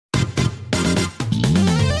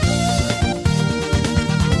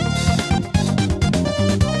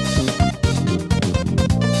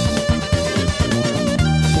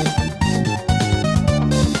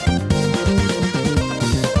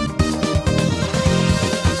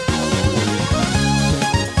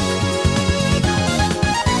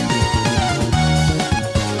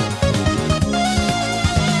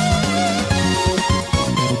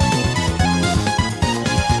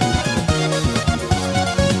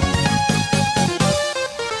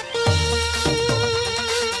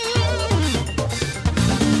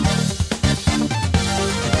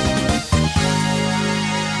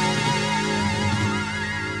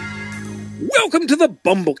to the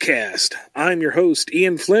BumbleKast. I'm your host,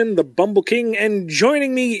 Ian Flynn, the BumbleKing, and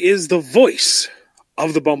joining me is the voice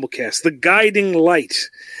of the BumbleKast, the guiding light,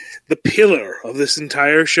 the pillar of this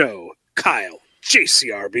entire show, Kyle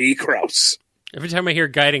JCRB Krause. Every time I hear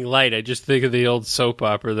guiding light, I just think of the old soap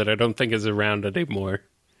opera that I don't think is around anymore.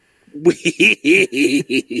 I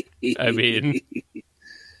mean,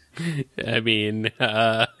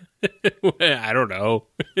 I don't know.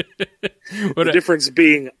 The difference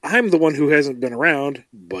being, I'm the one who hasn't been around,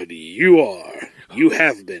 but you are. You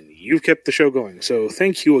have been. You've kept the show going. So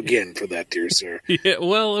thank you again for that, dear sir. Yeah,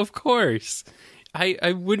 well, of course.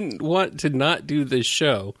 I wouldn't want to not do this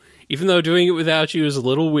show, even though doing it without you is a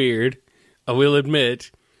little weird, I will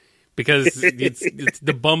admit, because it's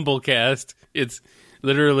the BumbleKast. It's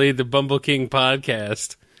literally the BumbleKing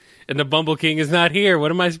podcast. And the BumbleKing is not here.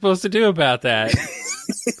 What am I supposed to do about that?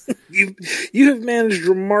 You have managed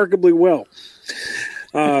remarkably well.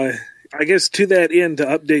 I guess to that end, to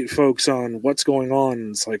update folks on what's going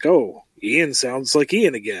on, it's like, oh, Ian sounds like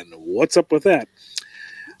Ian again. What's up with that?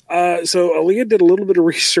 So Aaliyah did a little bit of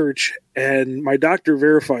research, and my doctor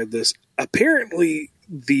verified this. Apparently,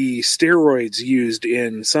 the steroids used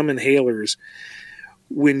in some inhalers,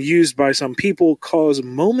 when used by some people, cause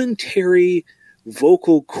momentary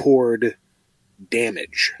vocal cord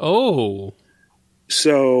damage. Oh.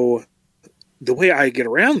 So the way I get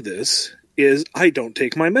around this is I don't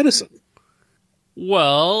take my medicine.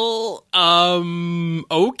 Well,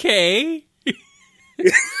 okay.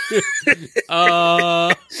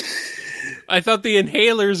 I thought the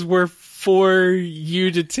inhalers were for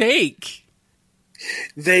you to take.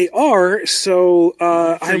 They are, so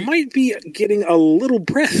I might be getting a little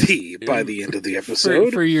breathy by the end of the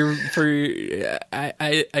episode.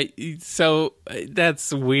 So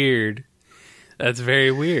that's weird. That's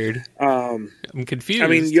very weird. I'm confused. I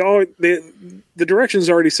mean, y'all, the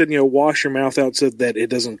directions already said, wash your mouth out so that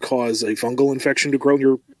it doesn't cause a fungal infection to grow in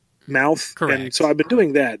your mouth. Correct. And so I've been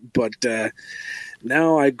doing that, but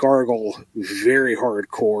now I gargle very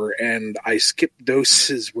hardcore, and I skip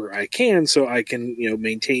doses where I can so I can,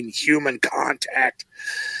 maintain human contact.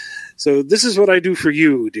 So this is what I do for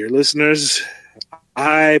you, dear listeners.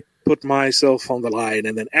 I put myself on the line,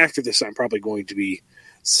 and then after this, I'm probably going to be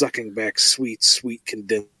sucking back sweet, sweet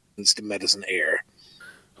condensed medicine air.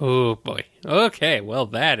 Oh, boy. Okay, well,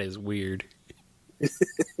 that is weird.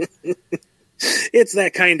 It's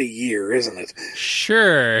that kind of year, isn't it?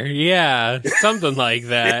 Sure, yeah, something like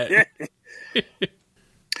that.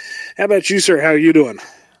 How about you, sir? How are you doing?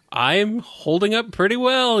 I'm holding up pretty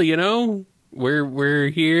well, We're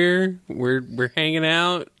here, we're hanging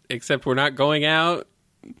out, except we're not going out.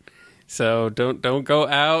 So don't go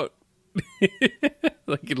out.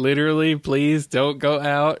 Like, literally, please don't go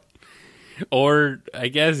out. Or I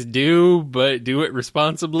guess do, but do it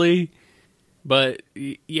responsibly. But,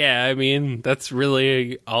 yeah, I mean, that's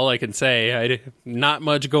really all I can say. Not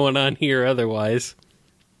much going on here otherwise.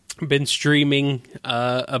 Been streaming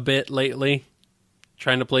a bit lately.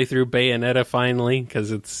 Trying to play through Bayonetta finally,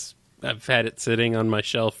 because I've had it sitting on my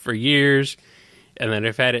shelf for years. And then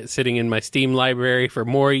I've had it sitting in my Steam library for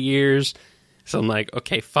more years. So I'm like,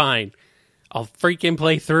 okay, fine. I'll freaking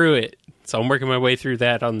play through it. So I'm working my way through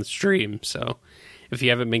that on the stream. So if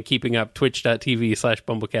you haven't been keeping up,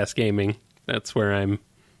 twitch.tv/BumbleKast Gaming. That's where I'm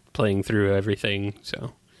playing through everything.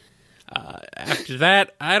 So after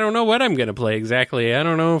that, I don't know what I'm going to play exactly. I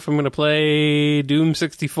don't know if I'm going to play Doom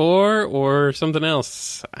 64 or something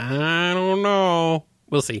else. I don't know.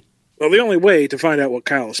 We'll see. Well, the only way to find out what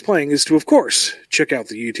Kyle is playing is to, of course, check out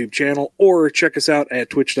the YouTube channel or check us out at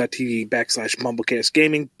twitch.tv/BumbleKast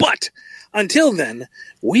Gaming. But until then,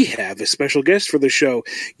 we have a special guest for the show.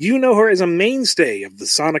 You know her as a mainstay of the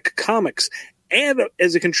Sonic comics and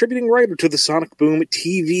as a contributing writer to the Sonic Boom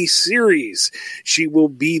TV series. She will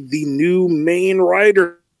be the new main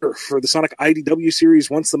writer for the Sonic IDW series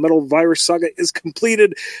once the Metal Virus Saga is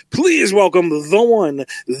completed. Please welcome the one,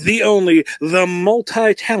 the only, the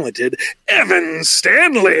multi-talented Evan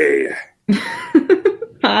Stanley.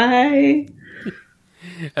 Hi.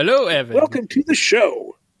 Hello, Evan. Welcome to the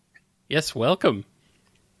show. Yes, welcome.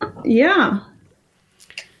 Yeah.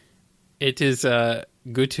 It is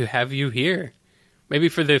good to have you here. Maybe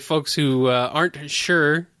for the folks who aren't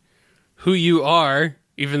sure who you are,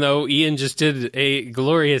 even though Ian just did a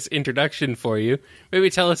glorious introduction for you, maybe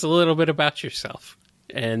tell us a little bit about yourself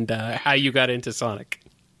and how you got into Sonic.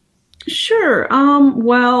 Sure.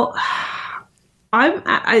 Well,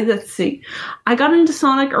 let's see. I got into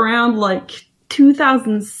Sonic around like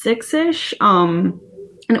 2006-ish, and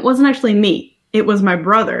it wasn't actually me. It was my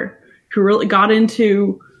brother who really got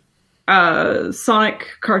into Sonic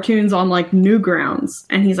cartoons on like Newgrounds,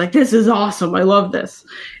 and he's like, "This is awesome! I love this."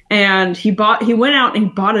 And he went out and he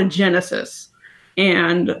bought a Genesis,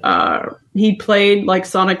 and he played like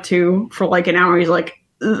Sonic 2 for like an hour. He's like,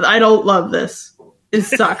 "I don't love this. It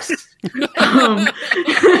sucks."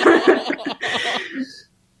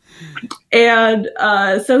 And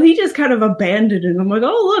so he just kind of abandoned it. I'm like,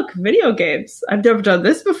 "Oh, look, video games. I've never done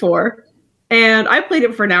this before." And I played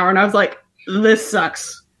it for an hour, and I was like, "This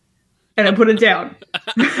sucks." And I put it down.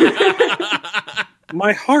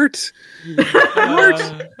 My heart. Yeah.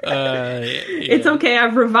 It's okay.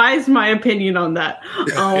 I've revised my opinion on that.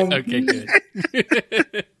 Okay, good.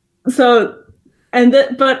 So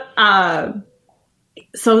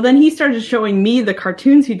then he started showing me the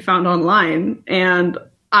cartoons he'd found online, and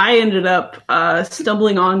I ended up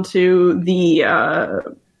stumbling onto the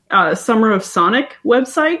Summer of Sonic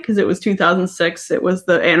website, because it was 2006. It was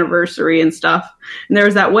the anniversary and stuff. And there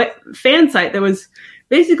was that fan site that was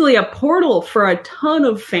basically a portal for a ton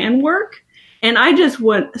of fan work. And I just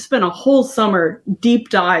spent a whole summer deep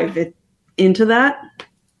dive into that.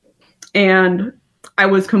 And I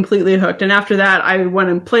was completely hooked. And after that, I went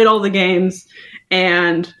and played all the games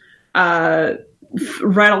and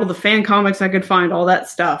read all the fan comics I could find, all that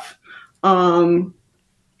stuff.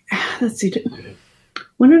 Let's see.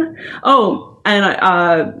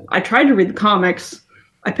 I tried to read the comics.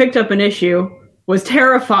 I picked up an issue, was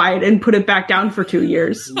terrified, and put it back down for 2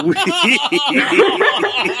 years.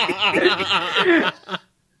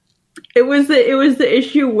 It was the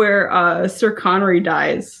issue where Sir Connery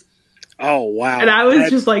dies. Oh wow! And I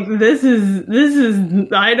was just like, this is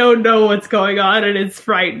I don't know what's going on, and it's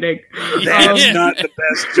frightening. That's not the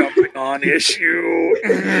best jumping on issue.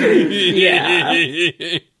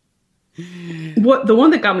 Yeah. The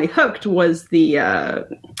one that got me hooked was the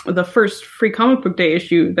first Free Comic Book Day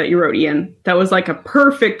issue that you wrote, Ian. That was like a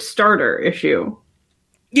perfect starter issue.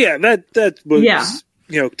 Yeah, that was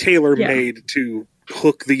tailor made to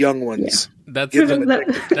hook the young ones. Yeah. That's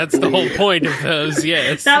the whole point of those.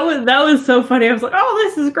 Yes, that was so funny. I was like, "Oh,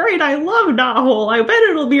 this is great! I love Knothole. I bet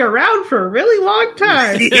it'll be around for a really long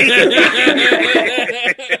time."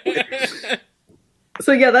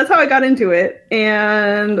 So yeah, that's how I got into it.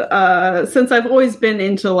 And since I've always been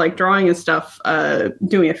into like drawing and stuff,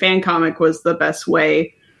 doing a fan comic was the best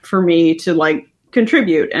way for me to like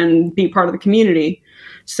contribute and be part of the community.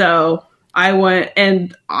 So I went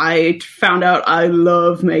and I found out I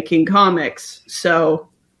love making comics. So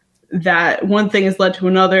that one thing has led to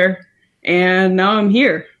another, and now I'm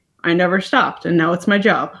here. I never stopped, and now it's my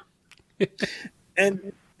job.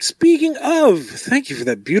 And speaking of, thank you for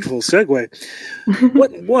that beautiful segue.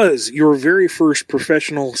 What was your very first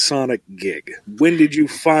professional Sonic gig? When did you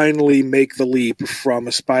finally make the leap from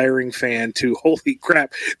aspiring fan to, holy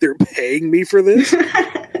crap, they're paying me for this?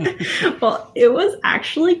 Well, it was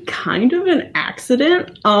actually kind of an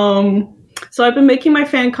accident. So I've been making my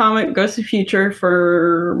fan comic Ghost of Future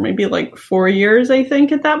for maybe like 4 years, I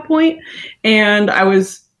think, at that point. And I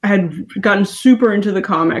had gotten super into the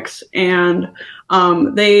comics, and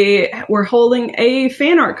they were holding a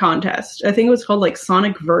fan art contest. I think it was called like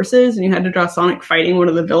Sonic Versus, and you had to draw Sonic fighting one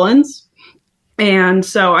of the villains. And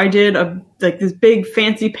so I did this big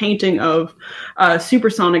fancy painting of Super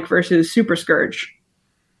Sonic versus Super Scourge.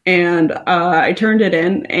 And I turned it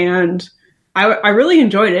in, and I really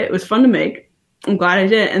enjoyed it. It was fun to make. I'm glad I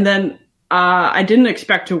did. And then I didn't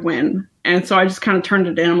expect to win. And so I just kind of turned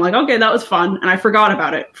it in. I'm like, okay, that was fun. And I forgot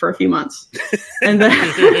about it for a few months. And then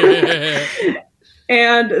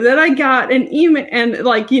and then I got an email, and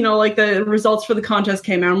like the results for the contest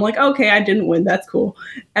came out. I'm like, okay, I didn't win. That's cool.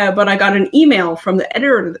 But I got an email from the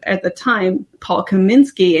editor at the time, Paul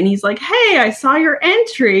Kaminsky, and he's like, hey, I saw your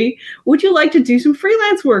entry. Would you like to do some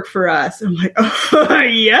freelance work for us? I'm like, oh,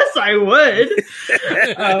 yes, I would.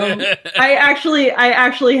 I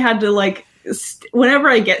actually had to like, whenever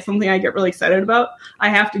I get something I get really excited about, I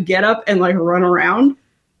have to get up and like run around.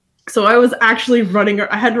 So I was actually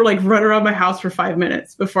I had to like run around my house for 5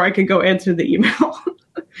 minutes before I could go answer the email.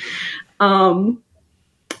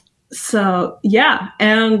 So yeah.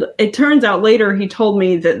 And it turns out later he told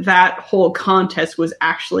me that whole contest was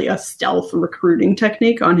actually a stealth recruiting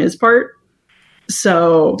technique on his part.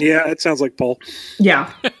 So yeah, it sounds like Paul.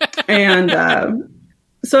 Yeah. And,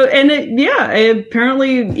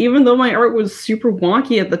 apparently, even though my art was super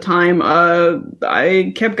wonky at the time,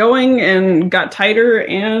 I kept going and got tighter,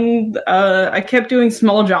 and I kept doing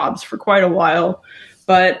small jobs for quite a while,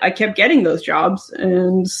 but I kept getting those jobs,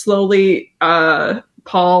 and slowly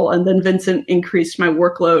Paul and then Vincent increased my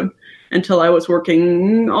workload until I was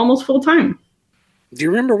working almost full time. Do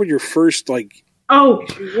you remember what your first Oh,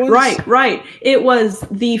 right. It was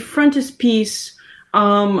the frontispiece.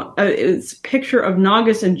 It's a picture of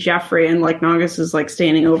Nagus and Jeffrey, and like Nagus is like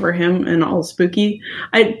standing over him and all spooky.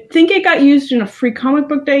 I think it got used in a free comic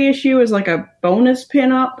book day issue as like a bonus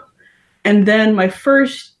pin-up. And then my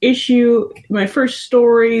first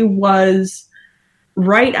story was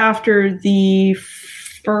right after the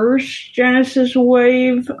first Genesis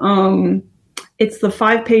wave. It's the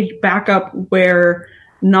 5-page backup where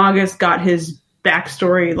Nagus got his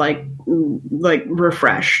backstory like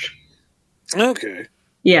refreshed. Okay.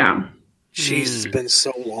 Yeah. Jeez, it's been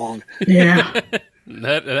so long. Yeah.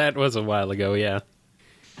 that was a while ago, yeah.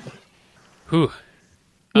 Whew.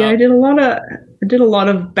 Yeah, I did a lot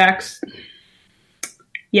of backs.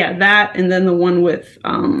 Yeah, that, and then the one with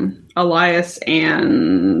Elias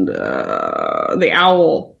and the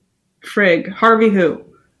owl Frigg, Harvey Who.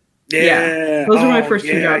 Yeah. Those are my first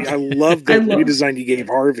two jobs. I love the redesign you gave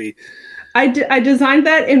Harvey. I designed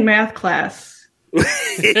that in math class.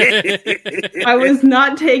 I was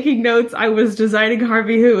not taking notes. I was designing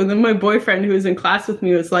Harvey Who, and then my boyfriend, who was in class with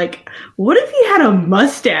me, was like, "What if he had a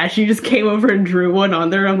mustache?" He just came over and drew one on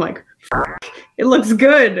there. I'm like, "It looks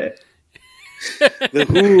good." The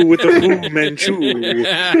Who with the Fu Manchu.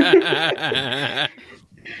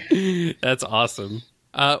 That's awesome.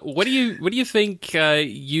 What do you think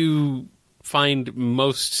you find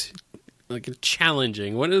most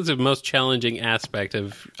challenging? What is the most challenging aspect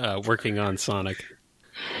of working on Sonic?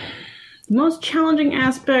 The most challenging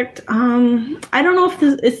aspect, I don't know if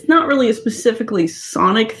it's not really a specifically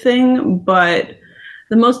Sonic thing, but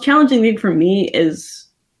the most challenging thing for me is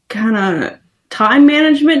kind of time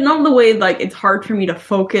management. Not the way it's hard for me to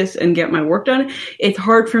focus and get my work done. It's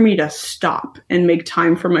hard for me to stop and make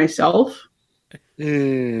time for myself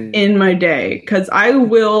in my day, because I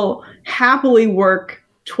will happily work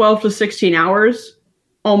 12 to 16 hours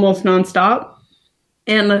almost nonstop,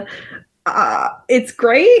 and it's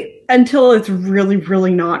great until it's really,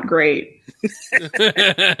 really not great.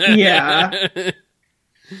 Yeah,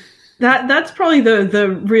 that's probably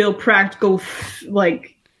the real practical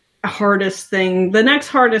hardest thing. The next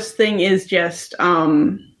hardest thing is just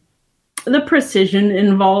the precision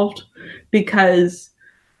involved, because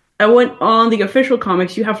I went on the official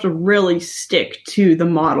comics, you have to really stick to the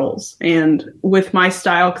models. And with my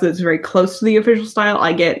style, because it's very close to the official style,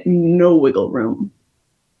 I get no wiggle room.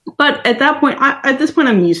 But at this point,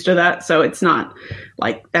 I'm used to that, so it's not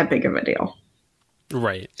that big of a deal.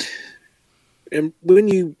 Right. And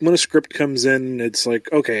when a script comes in, it's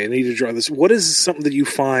like, okay, I need to draw this. What is something that you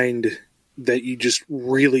find that you just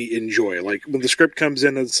really enjoy? Like when the script comes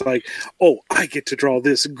in, it's like, oh, I get to draw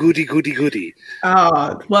this goody.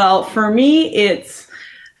 Well, for me, it's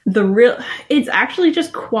actually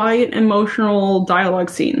just quiet, emotional dialogue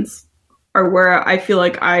scenes are where I feel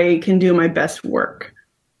like I can do my best work.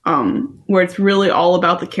 Where it's really all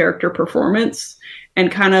about the character performance and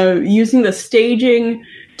kind of using the staging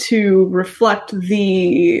to reflect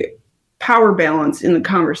the power balance in the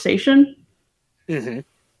conversation. Mm-hmm.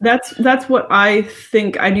 That's what I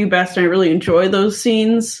think I do best, and I really enjoy those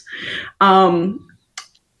scenes.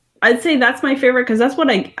 I'd say that's my favorite, because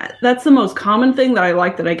that's the most common thing that I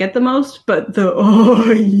like, that I get the most. But the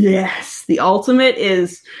ultimate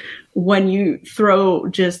is when you throw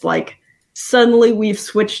just suddenly we've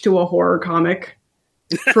switched to a horror comic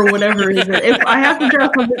for whatever reason. If I have to draw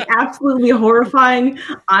something absolutely horrifying,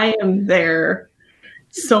 I am there.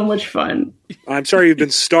 So much fun. I'm sorry you've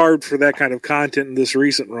been starved for that kind of content in this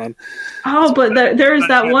recent run. Oh, but there's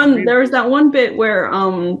that one bit where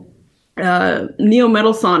Neo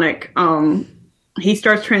Metal Sonic, he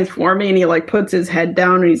starts transforming, and he puts his head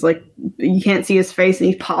down, and he's you can't see his face, and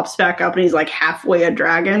he pops back up, and he's halfway a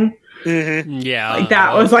dragon. Mm-hmm. Yeah,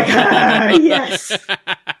 that was yes.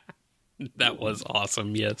 That was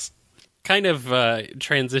awesome. Yes. Kind of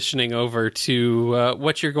transitioning over to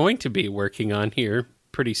what you're going to be working on here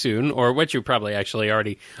pretty soon, or what you probably actually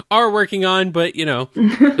already are working on, but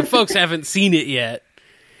the folks haven't seen it yet.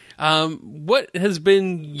 What has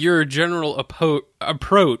been your general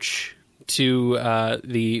approach to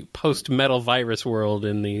the post-metal virus world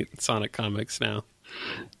in the Sonic comics now?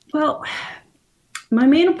 Well, my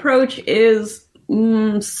main approach is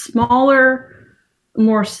smaller,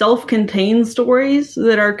 more self-contained stories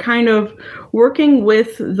that are kind of working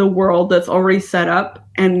with the world that's already set up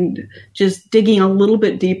and just digging a little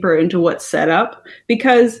bit deeper into what's set up,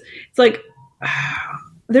 because it's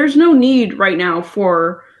there's no need right now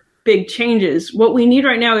for big changes. What we need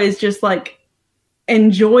right now is just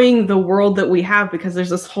enjoying the world that we have, because there's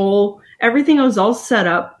this everything was all set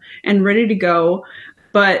up and ready to go,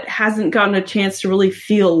 but hasn't gotten a chance to really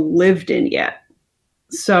feel lived in yet.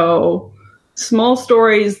 So small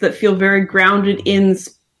stories that feel very grounded in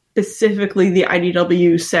specifically the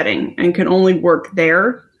IDW setting and can only work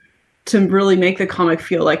there to really make the comic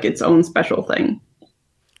feel like its own special thing.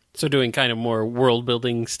 So doing kind of more world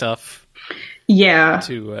building stuff. Yeah.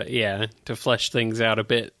 To flesh things out a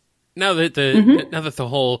bit. Now that the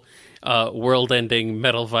whole world ending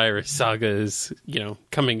Metal Virus saga is,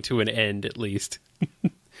 coming to an end at least.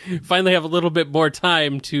 Finally have a little bit more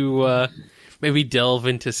time to maybe delve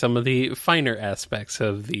into some of the finer aspects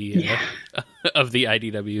of the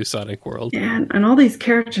IDW Sonic world. Yeah, and all these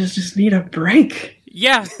characters just need a break.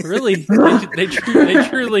 Yeah, really, they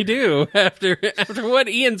truly do. After what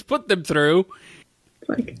Ian's put them through,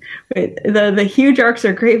 like, wait, the huge arcs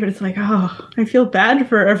are great, but it's like, oh, I feel bad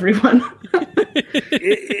for everyone.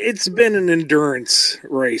 It's been an endurance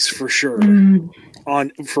race for sure,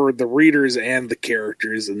 for the readers and the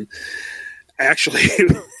characters, and actually,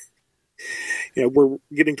 we're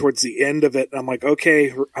getting towards the end of it. I'm like,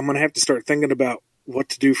 okay, I'm going to have to start thinking about what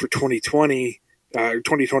to do for 2020 or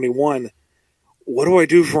 2021. What do I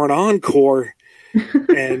do for an encore?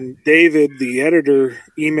 And David, the editor,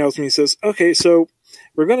 emails me and says, okay, so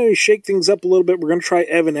we're going to shake things up a little bit. We're going to try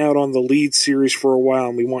Evan out on the lead series for a while,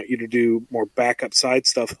 and we want you to do more backup side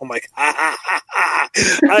stuff. I'm like,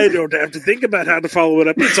 I don't have to think about how to follow it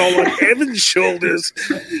up. It's all on Evan's shoulders.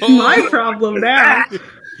 My problem now.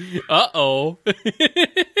 Uh-oh.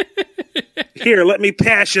 Here, let me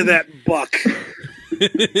pass you that buck.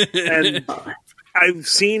 And I've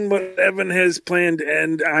seen what Evan has planned,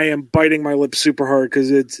 and I am biting my lips super hard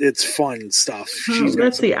because it's fun stuff. She's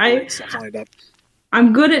got some great stuff lined up.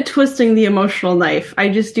 I'm good at twisting the emotional knife. I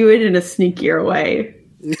just do it in a sneakier way.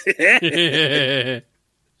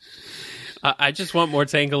 I just want more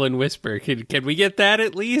Tangle and Whisper. Can we get that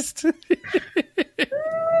at least?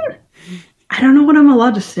 I don't know what I'm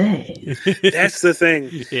allowed to say. That's the thing.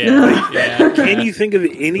 Yeah. Can you think of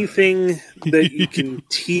anything that you can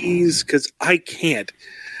tease? Because I can't.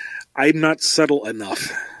 I'm not subtle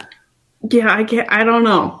enough. Yeah, I can't. I don't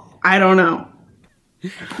know.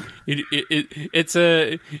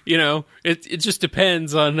 It just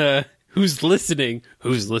depends on who's listening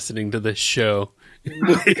to this show.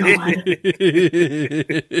 Oh, God.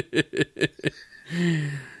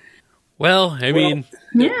 Well, I mean,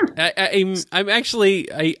 yeah. I'm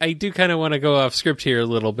actually, I do kind of want to go off script here a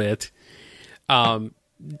little bit.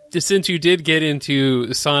 Since you did get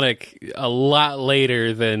into Sonic a lot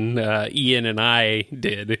later than Ian and I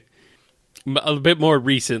did, a bit more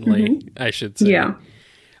recently, I should say. Yeah.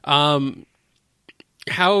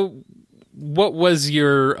 What was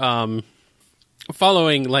your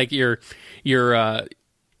following, like your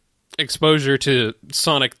exposure to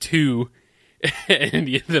Sonic 2?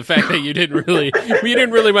 And the fact that you didn't really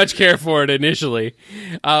much care for it initially.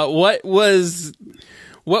 What was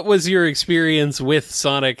your experience with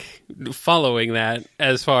Sonic following that,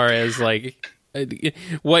 as far as like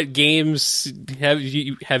what games have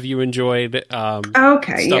you enjoyed? Stuff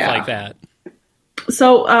like that.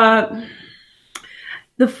 So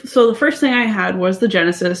the first thing I had was the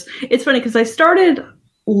Genesis. It's funny because I started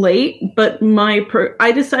late, but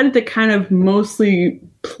I decided to kind of mostly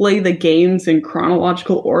play the games in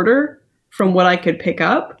chronological order from what I could pick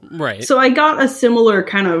up. Right. So I got a similar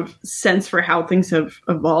kind of sense for how things have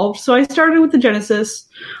evolved. So I started with the Genesis.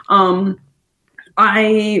 I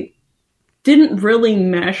didn't really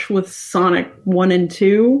mesh with Sonic 1 and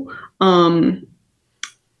 2.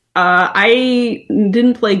 I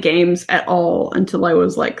didn't play games at all until I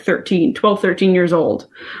was like 13 years old.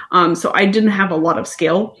 So I didn't have a lot of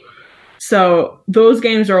skill. So those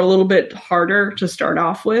games are a little bit harder to start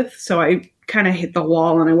off with. So I kind of hit the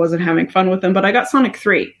wall and I wasn't having fun with them. But I got Sonic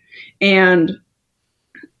 3. And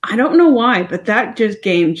I don't know why, but that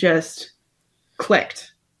game just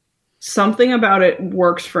clicked. Something about it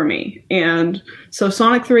works for me. And so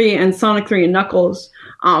Sonic 3 and Sonic 3 and Knuckles,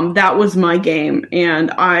 that was my game.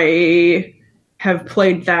 And I have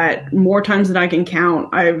played that more times than I can count.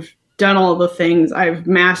 I've done all the things. I've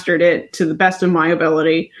mastered it to the best of my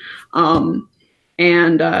ability.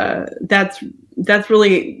 That's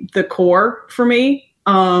really the core for me.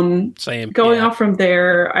 Same. Going off from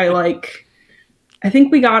there, I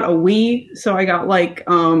think we got a Wii, so I got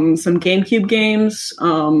some GameCube games.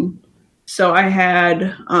 So I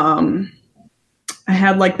had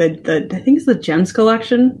like the I think it's the Gems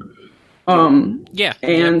collection. So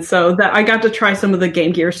that I got to try some of the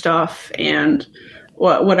Game Gear stuff and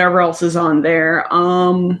whatever else is on there.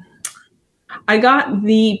 I got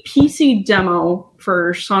the PC demo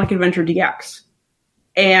for Sonic Adventure DX,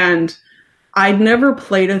 and I'd never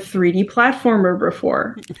played a 3D platformer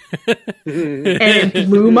before, and it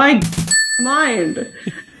blew my mind.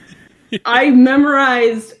 I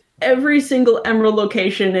memorized every single Emerald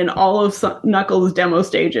location in all of Knuckles' demo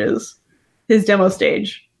stages. His demo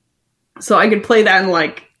stage. So I could play that in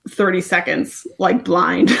like 30 seconds, like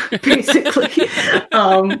blind, basically.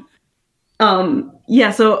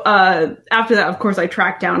 So after that, of course, I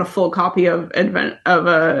tracked down a full copy of Adventure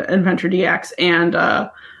DX, and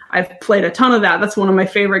I've played a ton of that. That's one of my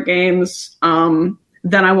favorite games.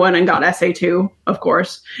 Then I went and got SA2, of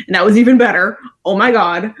course, and that was even better. Oh my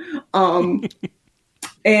god.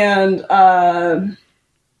 And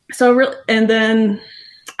then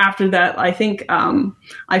after that, I think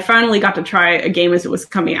I finally got to try a game as it was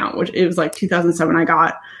coming out, which it was like 2007. I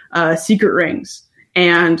got Secret Rings,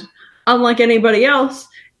 and unlike anybody else,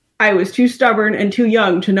 I was too stubborn and too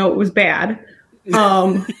young to know it was bad.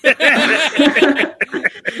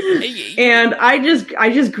 And I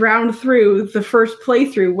just ground through the first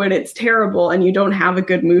playthrough when it's terrible and you don't have a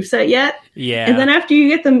good moveset yet. Yeah. And then after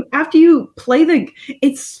you play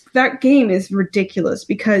that game is ridiculous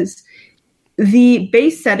because the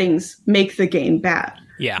base settings make the game bad.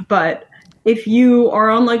 Yeah. But if you are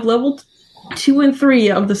on like level 2 and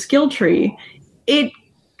 3 of the skill tree, it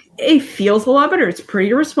feels a lot better. It's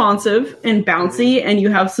pretty responsive and bouncy, and you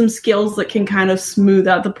have some skills that can kind of smooth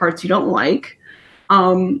out the parts you don't like.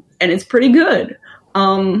 And it's pretty good.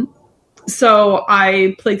 So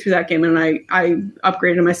I played through that game and I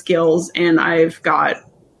upgraded my skills, and I've got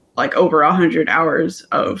like over 100 hours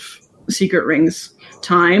of Secret Rings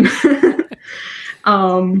time.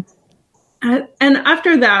 And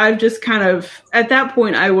after that, I've just kind of, at that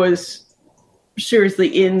point, I was seriously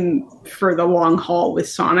in for the long haul with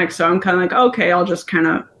Sonic. So I'm kind of like, okay, I'll just kind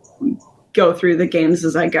of go through the games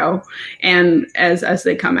as I go and as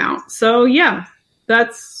they come out. So yeah,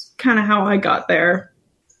 that's kind of how I got there.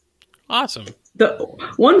 Awesome. The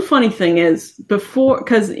one funny thing is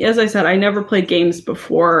because as I said, I never played games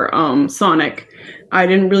before Sonic. I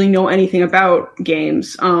didn't really know anything about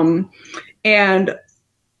games. And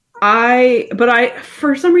I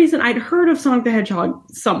for some reason I'd heard of Sonic the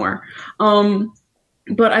Hedgehog somewhere.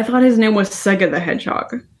 But I thought his name was Sega the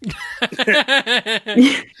Hedgehog.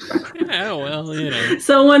 Oh, well, you know.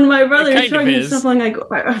 So when my brother was showing me stuff, I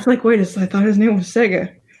was like, wait a second, I thought his name was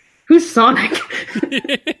Sega. Who's Sonic?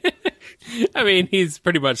 I mean, he's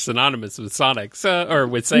pretty much synonymous with Sonic, or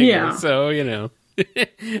with Sega, yeah. So, you know.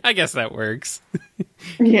 I guess that works.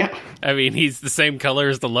 Yeah. I mean, he's the same color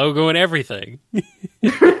as the logo and everything.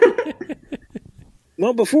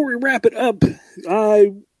 Well, before we wrap it up,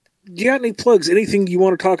 you got any plugs? Anything you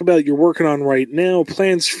want to talk about you're working on right now?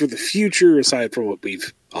 Plans for the future, aside from what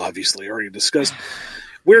we've obviously already discussed?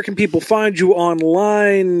 Where can people find you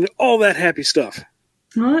online? All that happy stuff.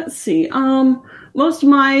 Well, let's see. Most of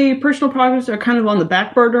my personal projects are kind of on the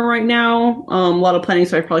back burner right now. A lot of planning,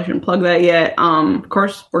 so I probably shouldn't plug that yet. Of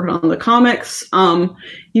course, working on the comics.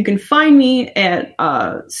 You can find me at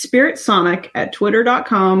Spirit Sonic at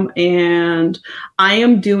twitter.com, and I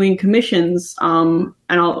am doing commissions. And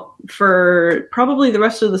for probably the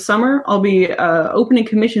rest of the summer, I'll be opening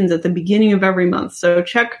commissions at the beginning of every month. So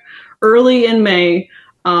check early in May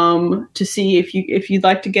to see if you'd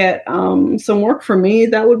like to get some work from me.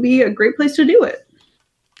 That would be a great place to do it.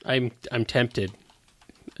 I'm tempted.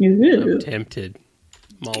 I'm tempted.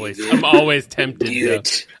 I'm always tempted. Though.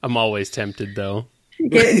 I'm always tempted though.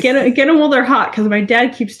 Get them while they're hot, because my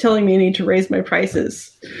dad keeps telling me I need to raise my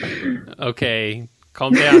prices. Okay,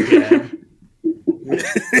 calm down, Dad.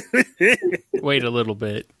 Wait a little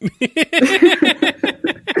bit.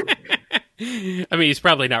 I mean, he's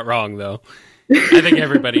probably not wrong though. I think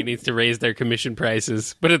everybody needs to raise their commission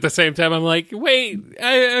prices, but at the same time, I'm like, wait.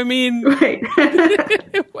 I mean, wait.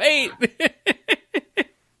 Wait.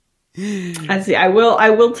 I see. I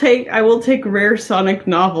will take rare Sonic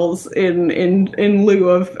novels in lieu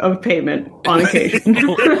of payment on occasion.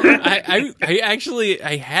 I actually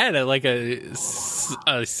had a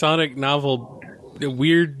Sonic novel, a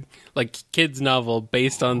weird like kids novel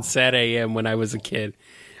based on Sad AM when I was a kid.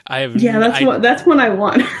 That's what I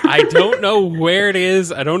want. I don't know where it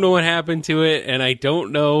is. I don't know what happened to it, and I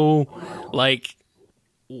don't know like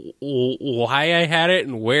why I had it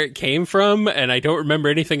and where it came from, and I don't remember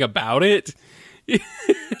anything about it.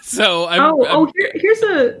 So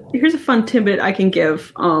here's a fun tidbit I can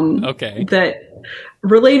give. Okay. That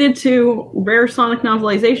related to rare Sonic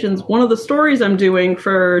novelizations. One of the stories I'm doing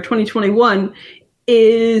for 2021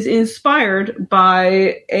 is inspired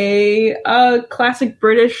by a classic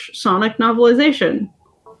British Sonic novelization.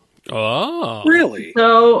 Oh, really?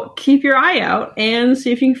 So keep your eye out and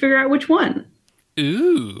see if you can figure out which one.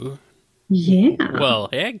 Ooh. Yeah. Well,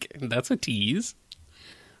 heck, that's a tease.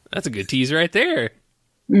 That's a good tease right there.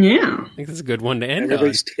 Yeah. I think that's a good one to end on.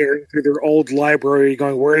 Everybody's tearing through their old library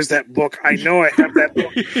going, where's that book? I know I have that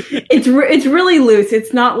book. It's really loose.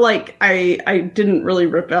 It's not like I didn't really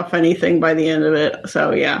rip off anything by the end of it.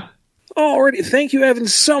 So, yeah. Alrighty. Thank you, Evan,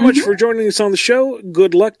 so much for joining us on the show.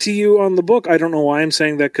 Good luck to you on the book. I don't know why I'm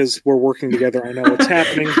saying that because we're working together. I know what's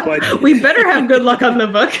happening. But we better have good luck on the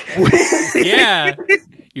book. Yeah,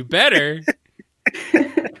 you better.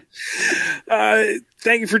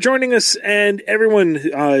 Thank you for joining us, and everyone,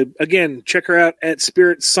 again, check her out at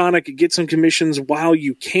Spirit Sonic. Get some commissions while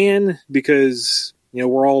you can, because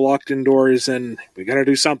we're all locked indoors, and we got to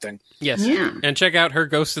do something. Yes, yeah. And check out her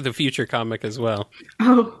Ghost of the Future comic as well.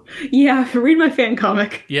 Oh, yeah, read my fan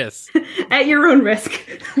comic. Yes, at your own risk.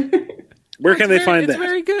 Where can they find that? It's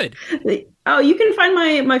very good. Oh, you can find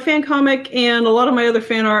my fan comic and a lot of my other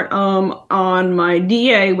fan art on my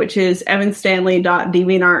DA, which is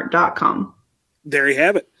evanstanley.deviantart.com. There you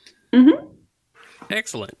have it. Mm-hmm.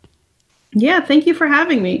 Excellent. Yeah, thank you for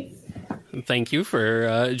having me. Thank you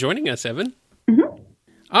for joining us, Evan. Mm-hmm.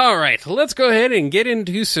 All right, let's go ahead and get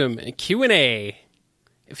into some Q&A.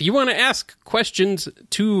 If you want to ask questions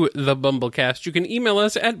to the BumbleKast, you can email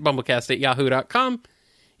us at bumblecast@yahoo.com.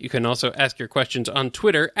 You can also ask your questions on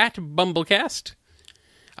Twitter at BumbleKast.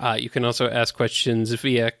 You can also ask questions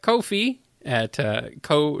via Ko-fi at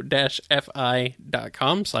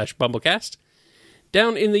ko-fi.com/BumbleKast.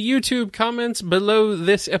 Down in the YouTube comments below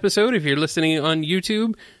this episode, if you're listening on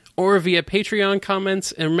YouTube, or via Patreon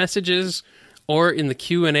comments and messages, or in the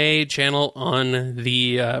Q&A channel on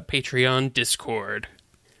the Patreon Discord.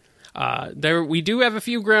 We do have a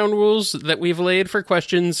few ground rules that we've laid for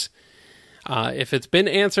questions. If it's been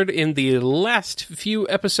answered in the last few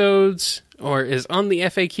episodes, or is on the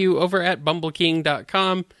FAQ over at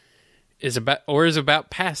BumbleKing.com, is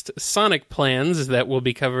about past Sonic plans that will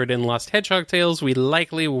be covered in Lost Hedgehog Tales, we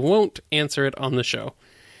likely won't answer it on the show.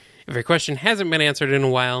 If your question hasn't been answered in a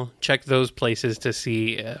while, check those places to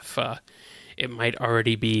see if it might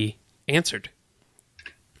already be answered.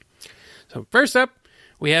 So first up,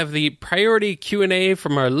 we have the priority Q&A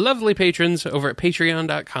from our lovely patrons over at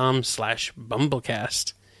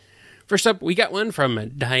patreon.com/BumbleKast. First up, we got one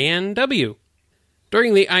from Diane W.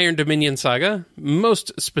 During the Iron Dominion Saga,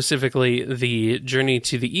 most specifically the Journey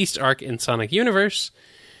to the East arc in Sonic Universe,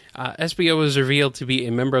 Espio was revealed to be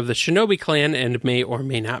a member of the Shinobi Clan and may or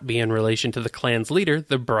may not be in relation to the clan's leader,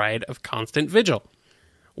 the Bride of Constant Vigil.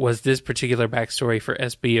 Was this particular backstory for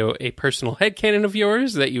Espio a personal headcanon of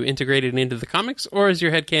yours that you integrated into the comics, or is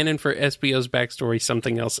your headcanon for Espio's backstory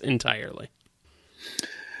something else entirely?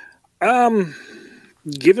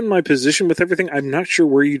 Given my position with everything, I'm not sure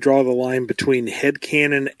where you draw the line between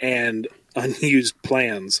headcanon and unused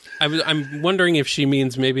plans. I'm wondering if she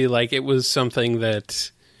means maybe like it was something that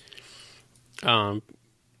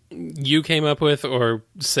you came up with or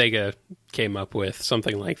Sega came up with,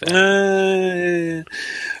 something like that.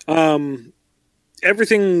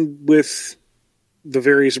 Everything with the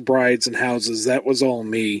various brides and houses, that was all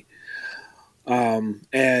me.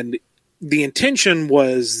 And the intention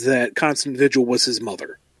was that Constant Vigil was his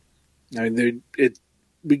mother. I mean,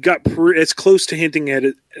 we got as close to hinting at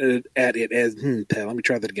it as let me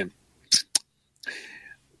try that again.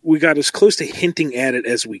 We got as close to hinting at it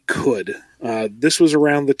as we could. This was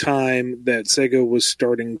around the time that Sega was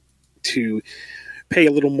starting to pay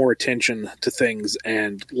a little more attention to things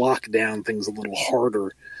and lock down things a little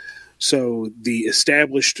harder. So the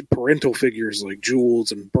established parental figures like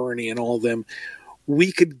Jules and Bernie and all of them,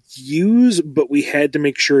 we could use, but we had to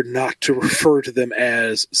make sure not to refer to them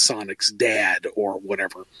as Sonic's dad or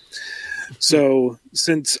whatever. So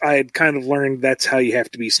since I had kind of learned that's how you have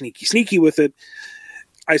to be sneaky with it,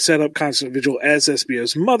 I set up Constant Vigil as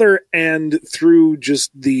Espio's mother, and through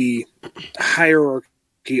just the hierarchy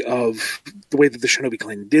of the way that the Shinobi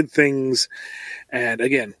Clan did things, and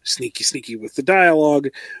again, sneaky with the dialogue,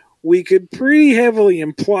 we could pretty heavily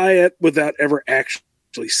imply it without ever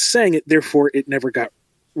actually saying it. Therefore, it never got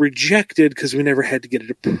rejected because we never had to get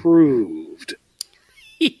it approved.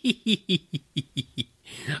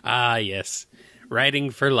 Ah, yes.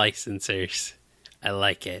 Writing for licensors. I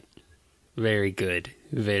like it. Very good.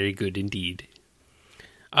 Very good indeed.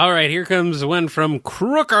 All right, here comes one from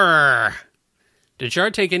Crooker. Did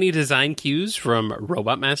Char take any design cues from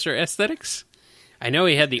Robot Master aesthetics? I know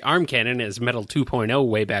he had the arm cannon as Metal 2.0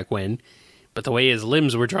 way back when, but the way his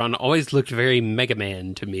limbs were drawn always looked very Mega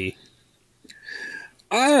Man to me.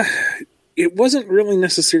 It wasn't really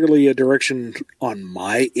necessarily a direction on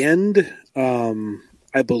my end.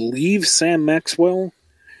 I believe Sam Maxwell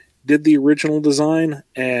did the original design,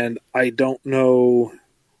 and I don't know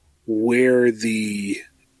where the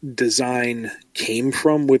design came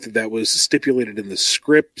from, whether that was stipulated in the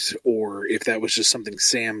script or if that was just something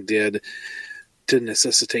Sam did to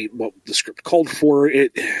necessitate what the script called for.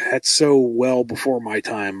 That's so well before my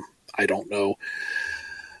time. I don't know.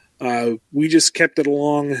 We just kept it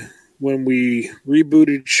along when we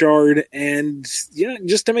rebooted Shard, and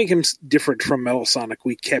just to make him different from Metal Sonic,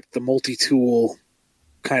 we kept the multi-tool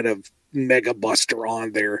kind of Mega Buster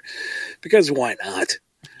on there, because why not?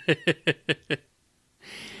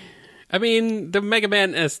 I mean, the Mega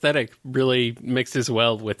Man aesthetic really mixes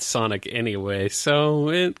well with Sonic anyway, so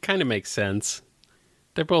it kind of makes sense.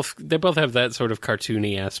 They both have that sort of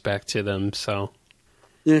cartoony aspect to them, so.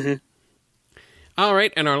 Mm-hmm. All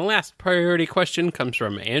right, and our last priority question comes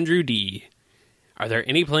from Andrew D. Are there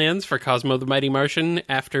any plans for Cosmo the Mighty Martian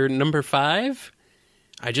after number 5?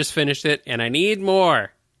 I just finished it, and I need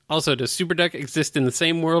more. Also, does Super Duck exist in the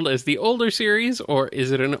same world as the older series, or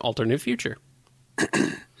is it an alternate future?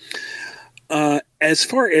 As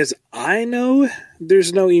far as I know,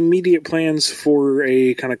 there's no immediate plans for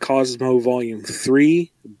a kind of Cosmo Volume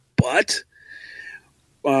 3, but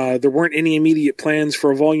there weren't any immediate plans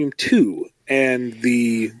for a Volume 2, and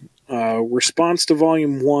the response to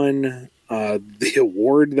Volume 1, the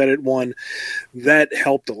award that it won, that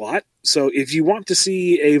helped a lot. So if you want to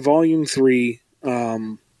see a Volume 3,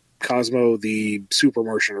 Cosmo the Super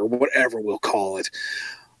Martian, or whatever we'll call it,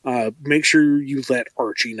 make sure you let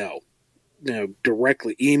Archie know.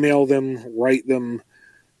 Directly email them, write them,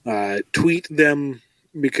 tweet them,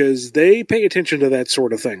 because they pay attention to that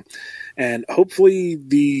sort of thing. And hopefully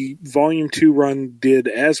the Volume 2 run did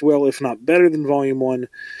as well, if not better than Volume 1,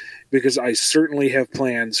 because I certainly have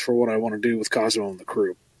plans for what I want to do with Cosmo and the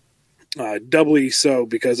crew. Doubly so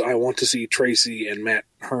because I want to see Tracy and Matt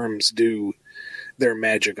Herms do their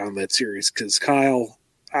magic on that series, because Kyle,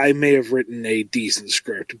 I may have written a decent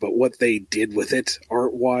script, but what they did with it,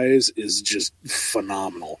 art-wise, is just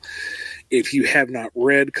phenomenal. If you have not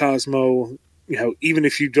read Cosmo, even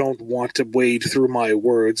if you don't want to wade through my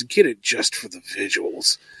words, get it just for the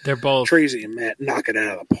visuals. They're both... Tracy and Matt knock it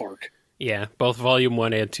out of the park. Yeah, both Volume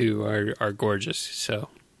 1 and 2 are gorgeous, so...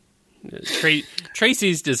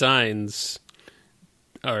 Tracy's designs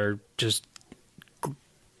are just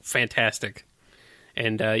fantastic.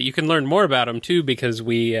 And you can learn more about him, too, because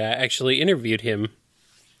we actually interviewed him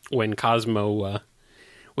when Cosmo,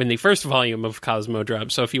 when the first volume of Cosmo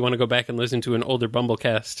dropped. So if you want to go back and listen to an older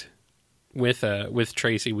BumbleKast with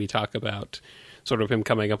Tracy, we talk about sort of him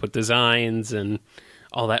coming up with designs and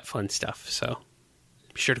all that fun stuff. So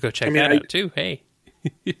be sure to go check that out, too. Hey.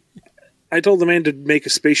 I told the man to make a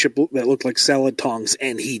spaceship that looked like salad tongs,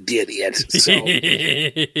 and he did it. So,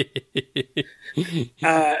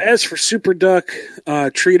 as for Super Duck,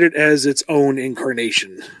 treat it as its own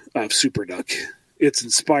incarnation of Super Duck. It's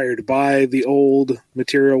inspired by the old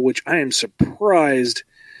material, which I am surprised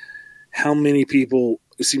how many people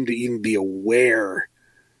seem to even be aware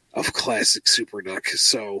of classic Super Duck.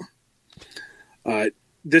 So,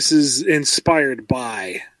 this is inspired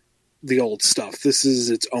by the old stuff. This is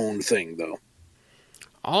its own thing, though.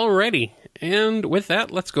 Alrighty. And with that,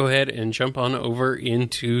 let's go ahead and jump on over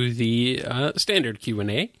into the standard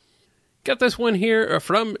Q&A. Got this one here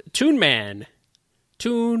from Toon Man.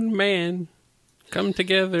 Toon Man, come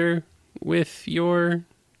together with your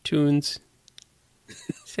tunes.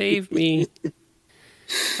 Save me.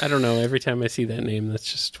 I don't know. Every time I see that name,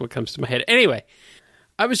 that's just what comes to my head. Anyway,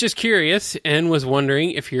 I was just curious and was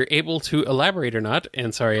wondering if you're able to elaborate or not,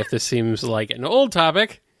 and sorry if this seems like an old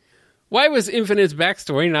topic. Why was Infinite's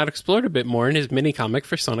backstory not explored a bit more in his mini-comic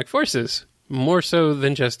for Sonic Forces? More so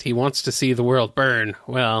than just he wants to see the world burn.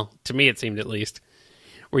 Well, to me it seemed at least.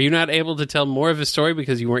 Were you not able to tell more of his story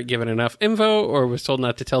because you weren't given enough info, or was told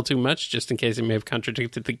not to tell too much just in case it may have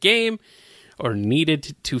contradicted the game, or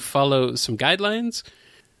needed to follow some guidelines?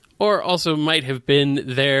 Or also might have been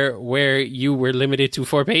there where you were limited to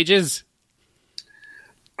 4 pages?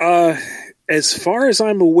 As far as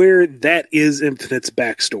I'm aware, that is Infinite's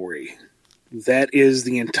backstory. That is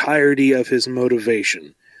the entirety of his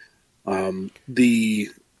motivation. The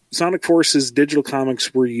Sonic Forces digital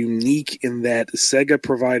comics were unique in that Sega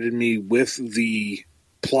provided me with the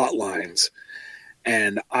plot lines,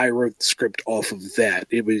 and I wrote the script off of that.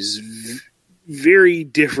 It was very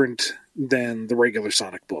different than the regular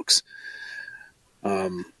Sonic books.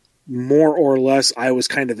 More or less, I was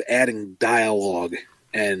kind of adding dialogue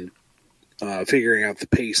and figuring out the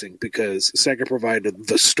pacing because Sega provided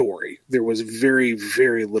the story. There was very,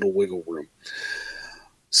 very little wiggle room.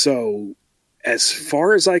 So, as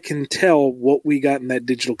far as I can tell, what we got in that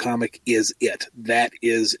digital comic is it. That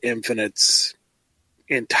is Infinite's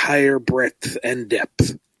entire breadth and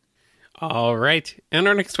depth. All right. And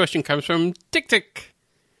our next question comes from Tick Tick.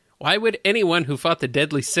 Why would anyone who fought the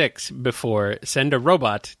Deadly Six before send a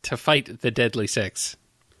robot to fight the Deadly Six?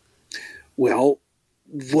 Well,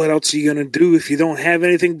 what else are you going to do if you don't have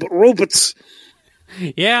anything but robots?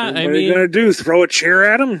 Yeah, what are you going to do? Throw a chair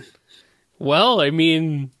at them? Well, I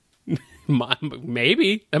mean,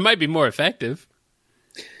 maybe. That might be more effective.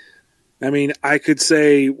 I mean, I could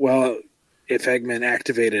say, well, if Eggman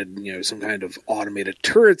activated, some kind of automated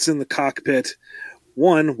turrets in the cockpit,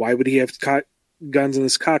 one, why would he have guns in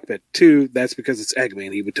his cockpit? Two, that's because it's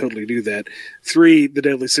Eggman. He would totally do that. Three, the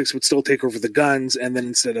Deadly Six would still take over the guns, and then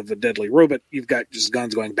instead of a deadly robot, you've got just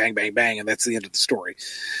guns going bang, bang, bang, and that's the end of the story.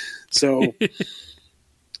 So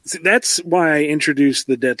that's why I introduced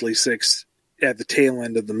the Deadly Six at the tail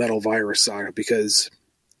end of the Metal Virus Saga, because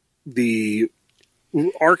the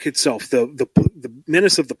arc itself, the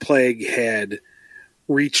menace of the plague had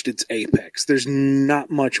reached its apex. There's not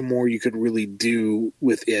much more you could really do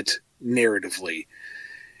with it narratively.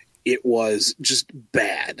 It was just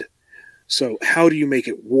bad. So how do you make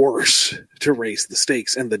it worse to raise the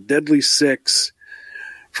stakes? And the Deadly Six,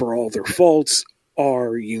 for all their faults,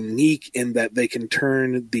 are unique in that they can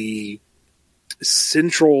turn the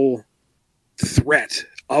central threat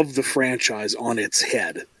of the franchise on its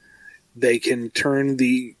head. They can turn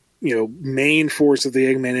the main force of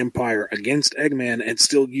the Eggman Empire against Eggman and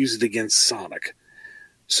still use it against Sonic.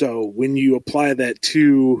 So when you apply that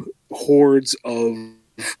to hordes of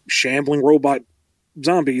shambling robot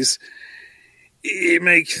zombies, it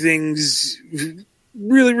makes things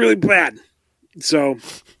really, really bad. So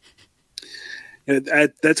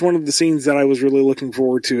that's one of the scenes that I was really looking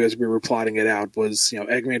forward to as we were plotting it out, was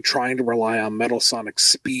Eggman trying to rely on Metal Sonic's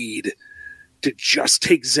speed to just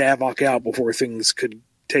take Zavok out before things could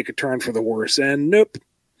take a turn for the worse. And nope,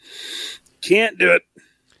 can't do it.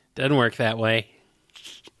 Doesn't work that way.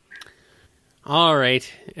 All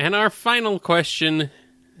right, and our final question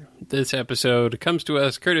this episode comes to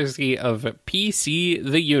us courtesy of PC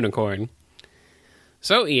the Unicorn.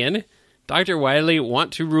 So, Ian, Dr. Wily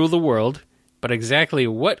want to rule the world, but exactly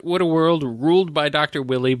what would a world ruled by Dr.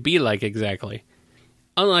 Willy be like exactly?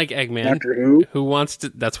 Unlike Eggman, Doctor who wants to...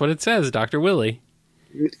 That's what it says, Dr. Willy.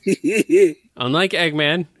 Unlike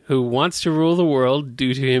Eggman, who wants to rule the world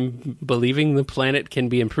due to him believing the planet can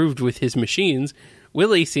be improved with his machines,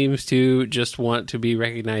 Willy seems to just want to be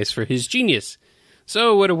recognized for his genius.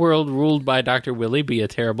 So would a world ruled by Dr. Willy be a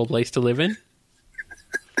terrible place to live in?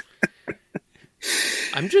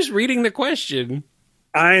 I'm just reading the question.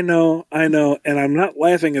 I know, and I'm not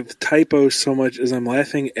laughing at the typo so much as I'm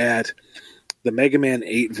laughing at the Mega Man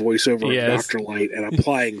 8 voiceover of Dr. Light and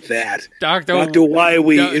applying that. Dr.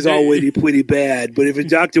 Wily is already pretty bad, but if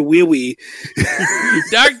it's Dr. Willy...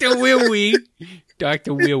 Dr. Willy.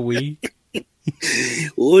 Dr. Willy.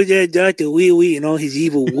 Oh, that Dr. Willy and all his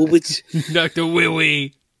evil woobits. Dr.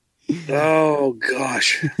 Willy. Oh,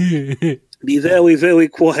 gosh. Be very, very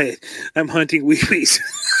quiet. I'm hunting wee-wees.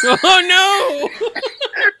 Oh, no!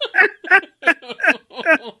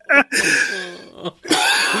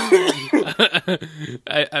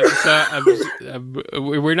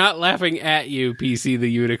 We're not laughing at you, PC the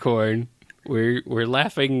Unicorn. We're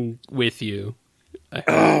laughing with you.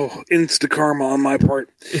 Oh, insta karma on my part.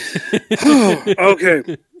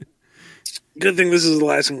 Okay. Good thing this is the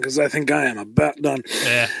last one, because I think I am about done.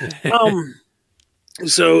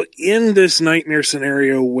 So in this nightmare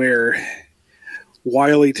scenario where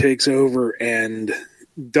Wily takes over and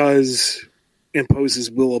does impose his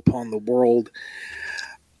will upon the world,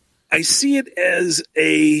 I see it as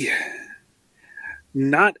a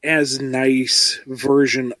not as nice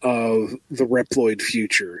version of the Reploid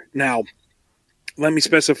future. Now, let me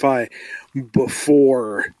specify,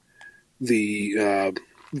 before the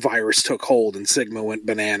virus took hold and Sigma went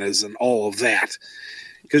bananas and all of that.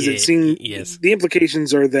 Because it seemed the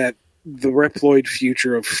implications are that the Reploid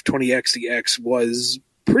future of 20XDX was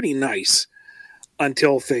pretty nice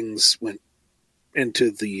until things went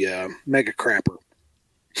into the Mega Crapper.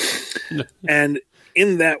 And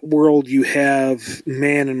in that world, you have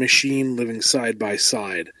man and machine living side by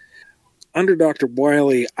side. Under Dr.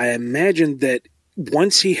 Wily, I imagined that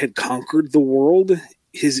once he had conquered the world,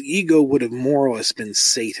 his ego would have more or less been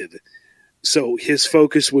sated. So his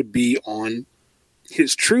focus would be on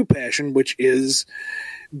his true passion, which is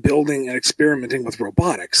building and experimenting with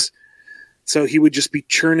robotics. So he would just be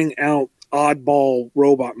churning out oddball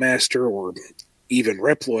Robot Master, or even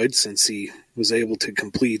Reploid, since he was able to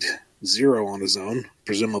complete Zero on his own,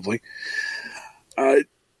 presumably, and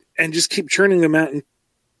just keep churning them out and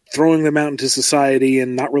throwing them out into society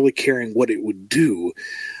and not really caring what it would do.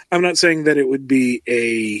 I'm not saying that it would be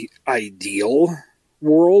a ideal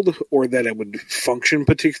world or that it would function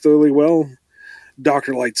particularly well.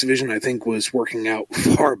 Dr. Light's vision, I think, was working out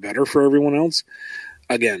far better for everyone else.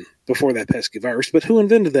 Again, before that pesky virus. But who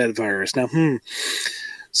invented that virus? Now,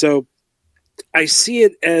 So I see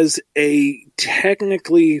it as a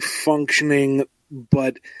technically functioning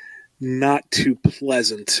but not too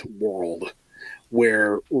pleasant world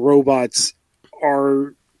where robots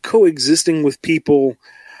are coexisting with people,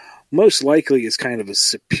 most likely as kind of a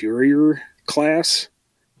superior class,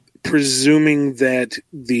 presuming that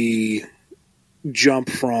the jump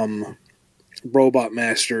from Robot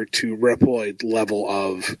Master to Reploid level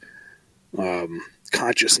of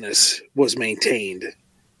consciousness was maintained.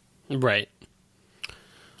 Right.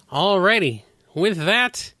 Alrighty. With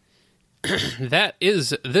that, that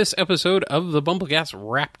is this episode of the BumbleKast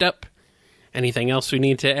wrapped up. Anything else we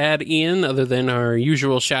need to add, Ian, other than our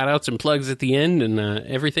usual shout-outs and plugs at the end and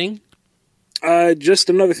everything? Just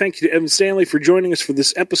another thank you to Evan Stanley for joining us for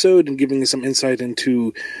this episode and giving us some insight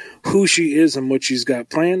into who she is and what she's got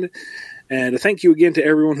planned. And a thank you again to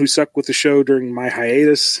everyone who stuck with the show during my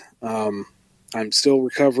hiatus. I'm still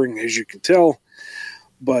recovering, as you can tell.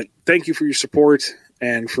 But thank you for your support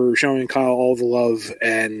and for showing Kyle all the love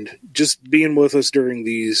and just being with us during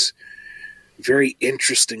these very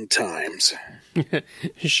interesting times.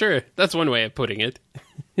 Sure, that's one way of putting it.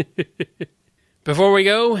 Before we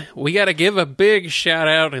go, we got to give a big shout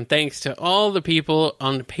out and thanks to all the people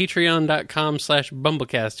on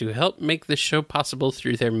patreon.com/BumbleKast who help make this show possible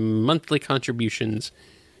through their monthly contributions.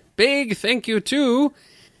 Big thank you to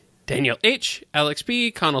Daniel H., Alex P.,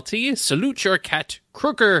 Connell T., Salute Your Cat,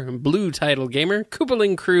 Crooker, Blue Title Gamer,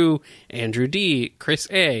 Koopaling Crew, Andrew D., Chris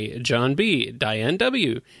A., John B., Diane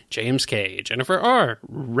W., James K., Jennifer R.,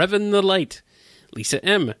 Revan the Light, Lisa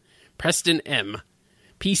M., Preston M.,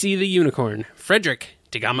 PC the Unicorn, Frederick,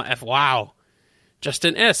 Degama F. Wow,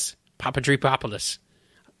 Justin S., Papatry Populus,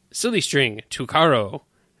 Silly String, Tukaro,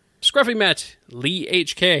 Scruffy Matt, Lee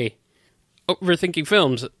H.K., Overthinking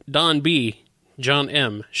Films, Don B., John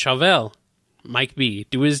M., Chauvel, Mike B.,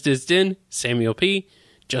 Duizdisdin, Samuel P.,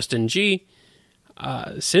 Justin G.,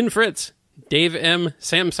 Sin Fritz, Dave M.,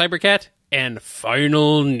 Sam Cybercat, and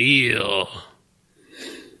Final Neil.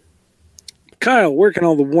 Kyle, where can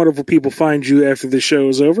all the wonderful people find you after the show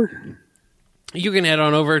is over? You can head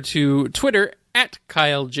on over to Twitter at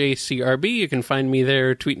KyleJCRB. You can find me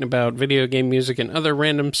there tweeting about video game music and other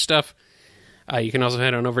random stuff. You can also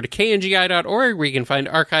head on over to kngi.org, where you can find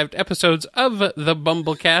archived episodes of the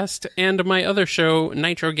BumbleKast and my other show,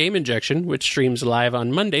 Nitro Game Injection, which streams live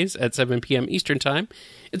on Mondays at 7 p.m. Eastern Time.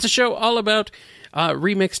 It's a show all about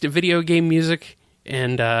remixed video game music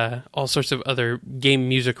and all sorts of other game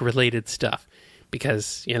music-related stuff.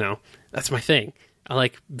 Because, you know, that's my thing. I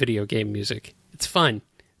like video game music. It's fun.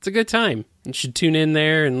 It's a good time. You should tune in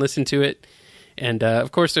there and listen to it. And,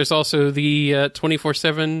 of course, there's also the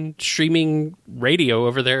 24/7 streaming radio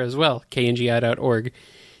over there as well, kngi.org.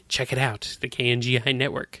 Check it out, the KNGI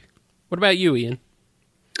network. What about you, Ian?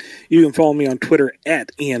 You can follow me on Twitter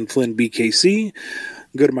at IanFlynnBKC.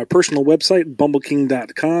 Go to my personal website,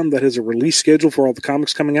 BumbleKing.com. That has a release schedule for all the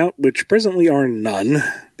comics coming out, which presently are none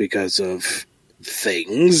because of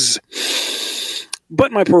things.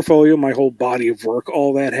 But my portfolio, my whole body of work,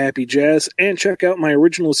 all that happy jazz. And check out my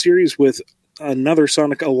original series with another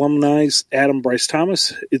Sonic alumni, Adam Bryce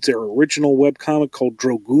Thomas. It's our original webcomic called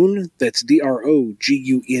Drogoon. That's Drogune.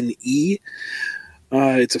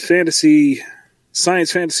 It's a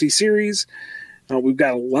science fantasy series. We've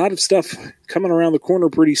got a lot of stuff coming around the corner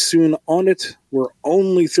pretty soon on it. We're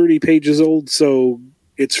only 30 pages old, so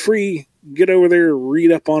it's free. Get over there,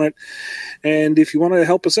 read up on it. And if you want to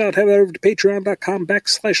help us out, head over to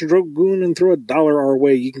patreon.com/Drogoon and throw $1 our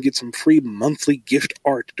way. You can get some free monthly gift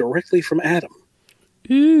art directly from Adam.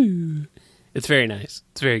 Ooh. It's very nice.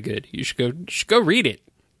 It's very good. You should go read it.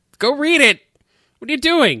 Go read it! What are you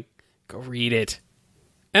doing? Go read it.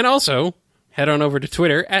 And also, head on over to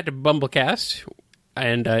Twitter at BumbleKast.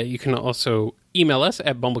 And you can also email us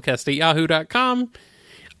at bumblecast@yahoo.com.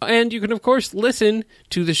 And you can, of course, listen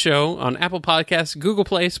to the show on Apple Podcasts, Google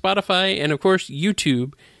Play, Spotify, and, of course,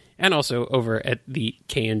 YouTube, and also over at the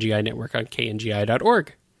KNGI network on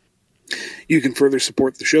kngi.org. You can further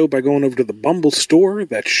support the show by going over to the Bumble Store.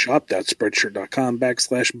 That's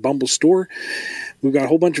shop.spreadshirt.com/Bumble Store. We've got a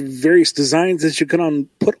whole bunch of various designs that you can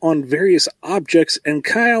put on various objects. And,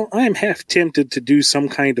 Kyle, I'm half tempted to do some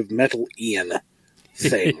kind of Metal Ian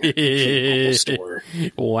thing for the Bumble Store.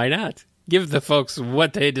 Why not? Give the folks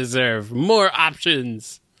what they deserve. More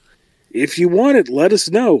options. If you want it, let us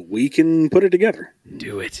know. We can put it together.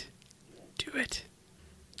 Do it. Do it.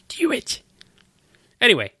 Do it.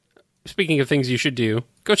 Anyway, speaking of things you should do,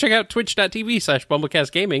 go check out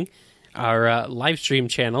twitch.tv/BumbleKastGaming, our live stream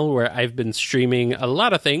channel where I've been streaming a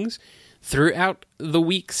lot of things throughout the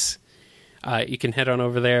weeks. You can head on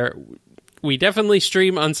over there. We definitely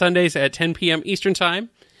stream on Sundays at 10 p.m. Eastern Time.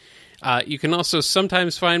 You can also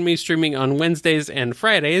sometimes find me streaming on Wednesdays and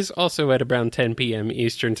Fridays, also at around 10 p.m.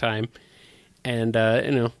 Eastern Time.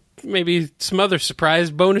 And, maybe some other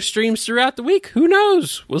surprise bonus streams throughout the week. Who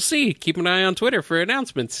knows? We'll see. Keep an eye on Twitter for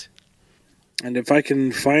announcements. And if I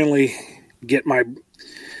can finally get my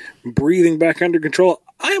breathing back under control,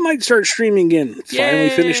 I might start streaming again. Yay! Finally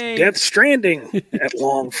finished Death Stranding at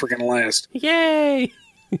long freaking last. Yay!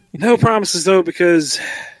 No promises, though, because,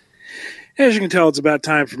 as you can tell, it's about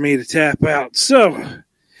time for me to tap out. So,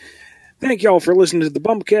 thank y'all for listening to the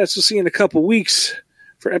BumbleKast. We'll see you in a couple weeks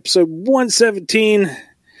for episode 117.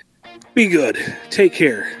 Be good. Take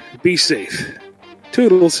care. Be safe.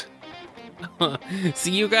 Toodles.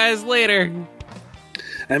 See you guys later.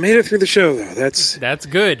 I made it through the show, though. That's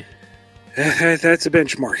good. That's a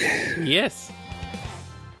benchmark. Yes.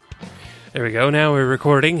 There we go. Now we're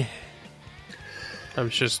recording. I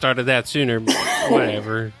should have started that sooner, but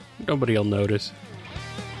whatever. Nobody will notice.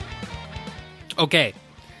 Okay.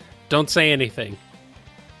 Don't say anything.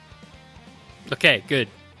 Okay, good.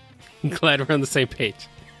 I'm glad we're on the same page.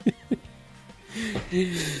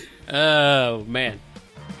 Oh, man.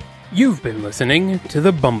 You've been listening to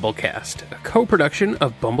the BumbleKast, a co-production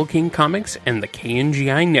of BumbleKing Comics and the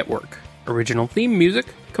KNGI Network. Original theme music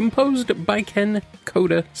composed by Ken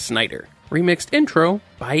Coda Snyder. Remixed intro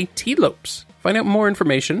by T-Lopes. Find out more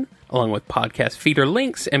information, along with podcast feeder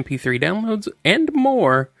links, MP3 downloads, and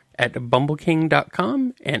more at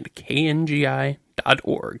bumbleking.com and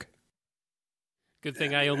kngi.org. Good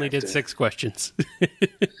thing I only did 6 questions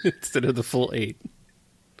instead of the full 8.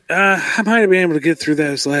 I might have been able to get through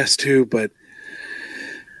those last 2, but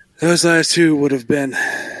those last 2 would have been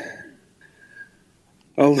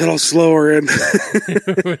a little slower in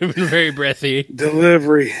would have been very breathy.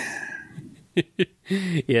 Delivery.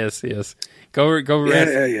 Yes. Go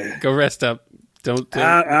rest. Yeah. Go rest up. Don't.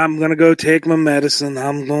 I'm gonna go take my medicine.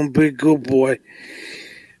 I'm gonna be a good boy.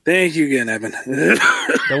 Thank you again, Evan.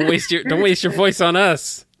 Don't waste your voice on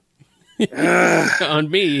us.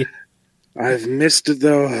 On me. I've missed it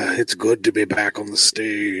though. It's good to be back on the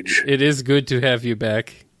stage. It is good to have you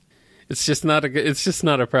back. It's just not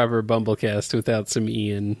a proper BumbleKast without some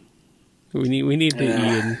Ian. We need the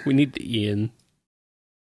Ian. We need the Ian.